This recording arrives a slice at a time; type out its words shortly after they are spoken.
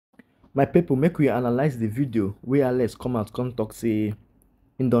My people, make we analyze the video where Alex come out come talk say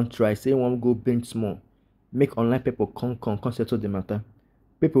him don try say wan go bench small make online people come settle the matter.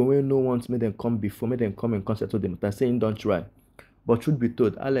 People wey no want make dem come before make dem come and come settle the matter say him don try. But truth be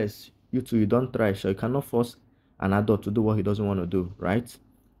told, Alex, you too, you don try, so you cannot force an adult to do what he doesn't want to do, right?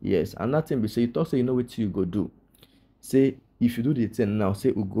 Yes, and that thing be say you talk say you know what you go do. Say if you do the thing now,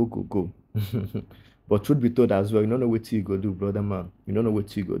 say go. But truth be told as well, you don't know what you go do, brother man. You don't know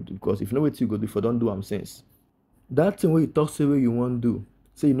what you go do. Because if you know what you go do, if you don't do am sense. That thing where you talk say what you want to do,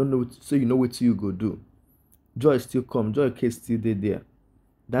 say you don't know say you know what you go do. Joy still come, joy case still there.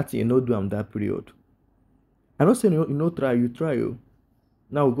 That thing you know do am that period. I not say you know try, you try you.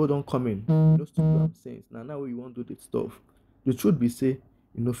 Now God don't come in. You know still do am sense. Now you want to do this stuff. The truth be say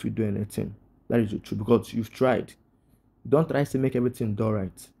you know if you do anything. That is the truth because you've tried. Don't try to make everything do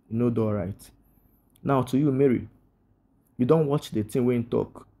right. You know do right. Now to you, Mary, you don't watch the thing when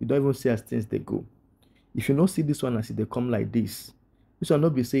talk. You don't even see as things they go. If you don't see this one as they come like this one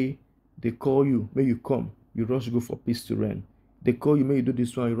not be say they call you, may you come, you rush go for peace to reign. They call you, may you do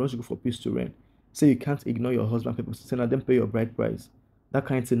this one, you rush go for peace to reign. Say you can't ignore your husband, people say now them pay your bride price. That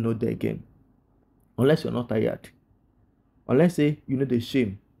kind of thing no there again. Unless you're not tired. Unless say you know the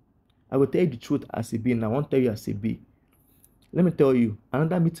shame. I will tell you the truth as it be, and I won't tell you as it be. Let me tell you,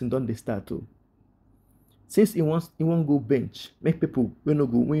 another meeting done they start too. Since he won't go bench, make people when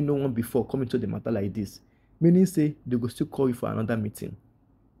no one before come into the matter like this. Meaning say they go still call you for another meeting.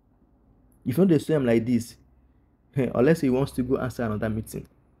 If you know they say them like this, unless he wants to go answer another meeting.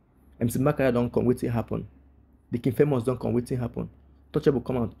 MC Makara don't come, waiting happen. The King Famous don't come, waiting happen.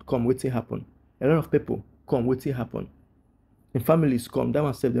 Touchable come, waiting happen. A lot of people come, waiting happen. And families come, that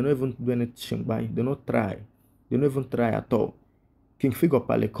one self, they don't even do anything by, they don't try. They don't even try at all. King Figure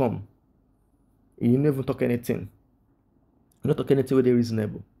Pale come. You never even talk anything. You not talk anything where they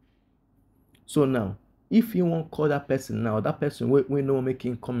reasonable. So now, if you want call that person now, that person we know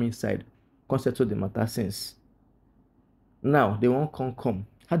making come inside, come settle the matter since. Now they won't come.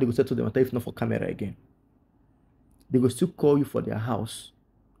 How they go settle the matter if not for camera again? They go still call you for their house.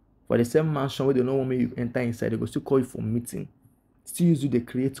 For the same mansion where they don't want me you enter inside, they go still call you for meeting. Still use you they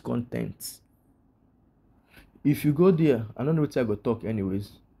create content. If you go there, I don't know what I go talk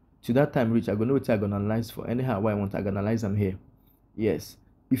anyways. Till that time reach, I go know what I gonna analyze for. Anyhow, why I want I gonna analyze them here. Yes.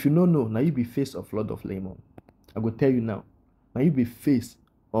 If you don't know, now you be face of Lord of Lemon. I go tell you now. Now you be face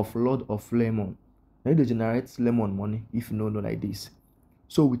of Lord of Lemon. Now you generate lemon money if you know like this.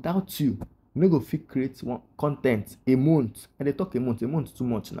 So without you no go fit create one content a month. And they talk a month too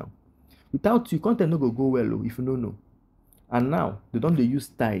much now. Without you, content no go well if you don't know. And now they don't use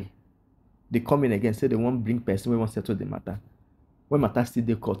style. They come in again, say they won't bring person, we won't settle the matter. When matter still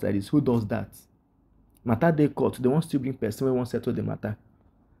dey court like this, who does that? Matter dey court, they won't still bring person, we won't settle the matter.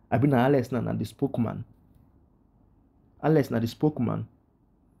 I been Alex now, the spokesman. Alex now the spokesman.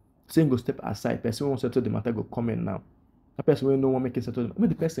 Saying go step aside, person won't settle the matter, go come in now. That person will no one make it settle. Make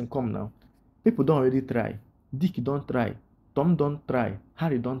the person come now. People don't already try. Dick don't try. Tom don't try.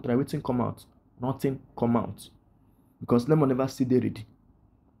 Harry don't try. Waiting come out. Nothing come out. Because Lemon never see they ready.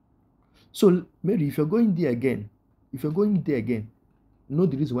 So, Mary, if you're going there again, know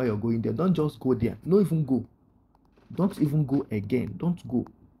the reason why you're going there. Don't just go there. No even go. Don't even go again. Don't go.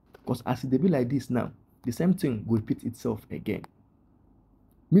 Because as they be like this now, the same thing will repeat itself again.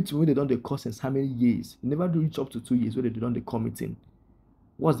 Meeting when they don't they call since how many years? You never do reach up to 2 years where they don't they call meeting.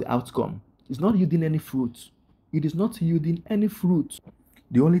 What's the outcome? It's not yielding any fruit. It is not yielding any fruit.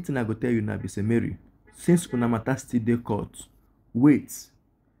 The only thing I go tell you now is say, Mary, since Unamata still dey court, wait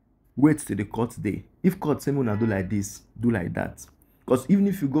till the court day. If court say una do like this, do like that. Because even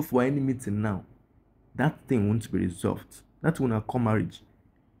if you go for any meeting now, that thing won't be resolved. That will not come marriage.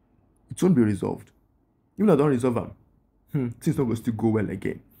 It won't be resolved. Even if I don't resolve them, things not go still go well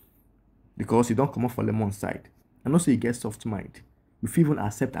again. Because you don't come off for Lemon's side. And also you get soft mind. You feel even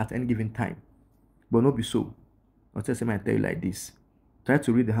accept at any given time. But not be so. I'll tell you like this. Try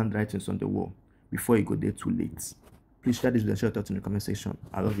to read the handwritings on the wall before you go there too late. Please share this with your thoughts in the comment section.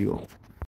 I love you all.